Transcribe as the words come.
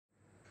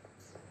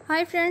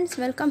Hi friends,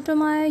 welcome to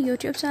my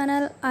YouTube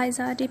channel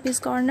Aiza DP's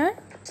Corner.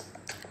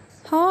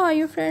 How are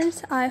you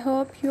friends? I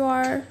hope you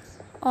are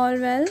all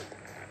well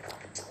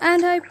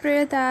and I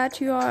pray that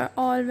you are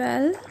all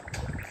well.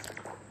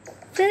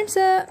 Friends,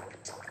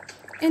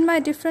 in my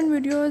different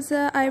videos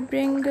I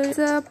bring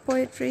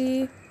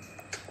poetry,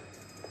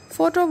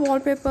 photo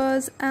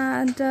wallpapers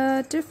and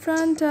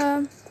different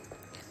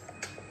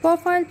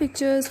profile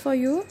pictures for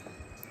you.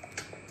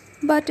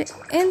 But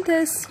in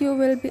this you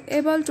will be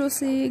able to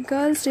see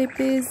girls'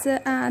 DPs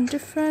and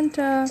different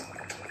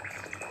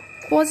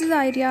poses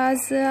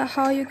ideas,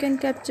 how you can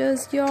capture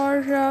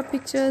your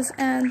pictures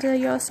and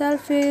your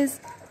selfies,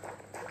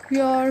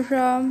 your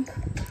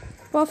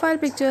profile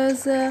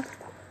pictures.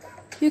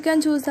 You can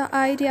choose the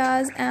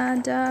ideas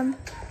and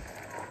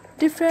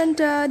different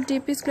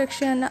DPs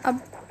collection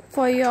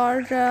for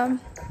your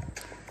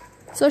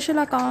social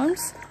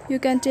accounts. You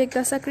can take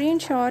the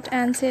screenshot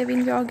and save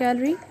in your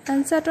gallery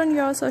and set on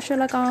your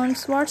social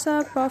accounts,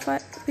 WhatsApp, profile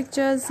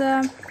pictures,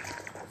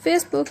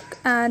 Facebook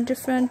and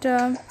different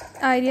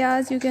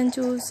ideas you can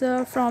choose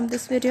from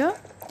this video.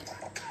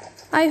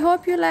 I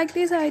hope you like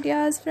these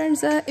ideas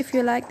friends. If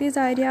you like these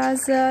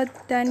ideas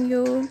then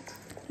you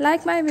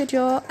like my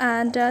video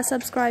and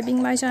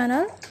subscribing my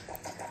channel.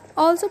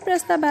 Also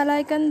press the bell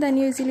icon, then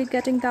you easily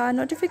getting the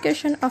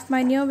notification of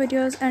my new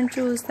videos and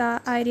choose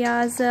the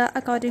ideas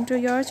according to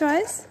your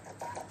choice.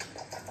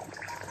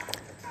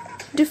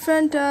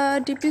 Different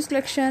DPs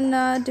collection,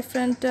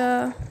 different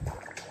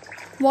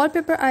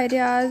wallpaper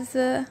ideas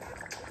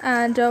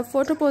and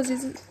photo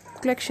poses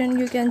collection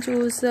you can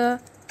choose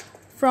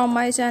from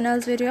my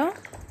channel's video.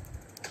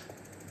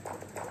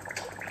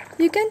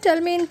 You can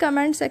tell me in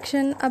comment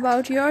section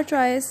about your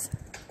choice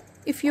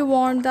if you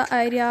want the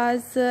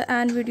ideas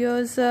and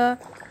videos,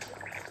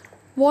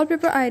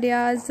 wallpaper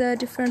ideas,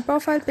 different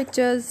profile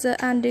pictures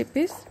and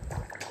DPs.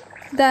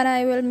 Then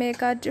I will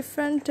make a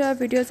different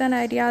videos and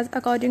ideas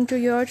according to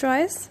your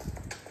choice.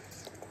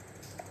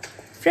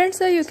 Friends,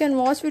 you can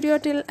watch video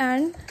till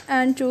end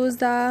and choose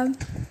the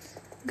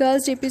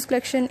girls DPs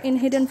collection in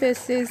hidden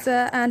faces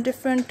and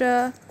different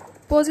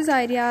poses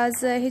ideas,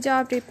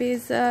 hijab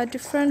DPs,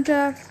 different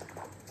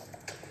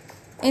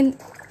in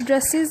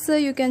dresses.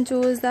 You can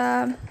choose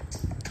the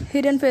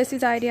hidden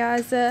faces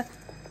ideas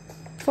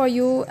for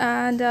you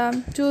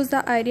and choose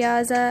the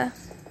ideas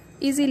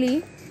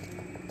easily.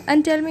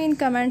 And tell me in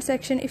comment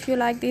section if you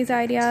like these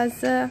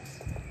ideas. I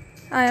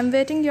am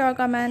waiting your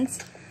comments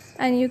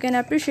and you can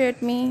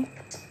appreciate me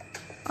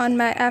on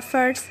my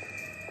efforts.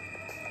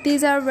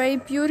 These are very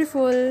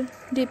beautiful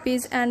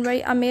DPs and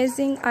very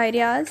amazing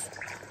ideas.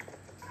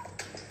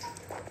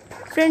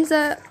 Friends,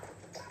 I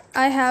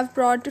have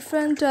brought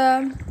different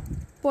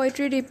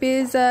poetry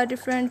DPs,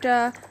 different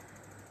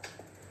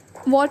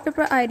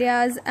wallpaper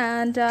ideas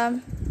and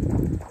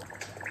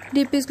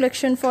DPs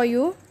collection for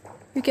you.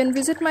 You can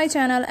visit my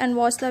channel and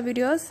watch the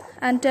videos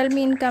and tell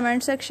me in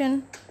comment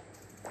section.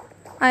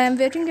 I am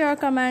waiting your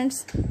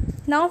comments.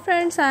 Now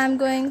friends,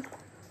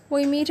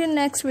 we meet in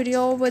next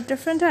video with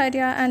different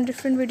idea and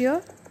different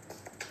video.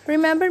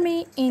 Remember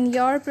me in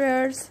your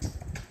prayers.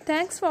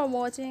 Thanks for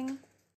watching.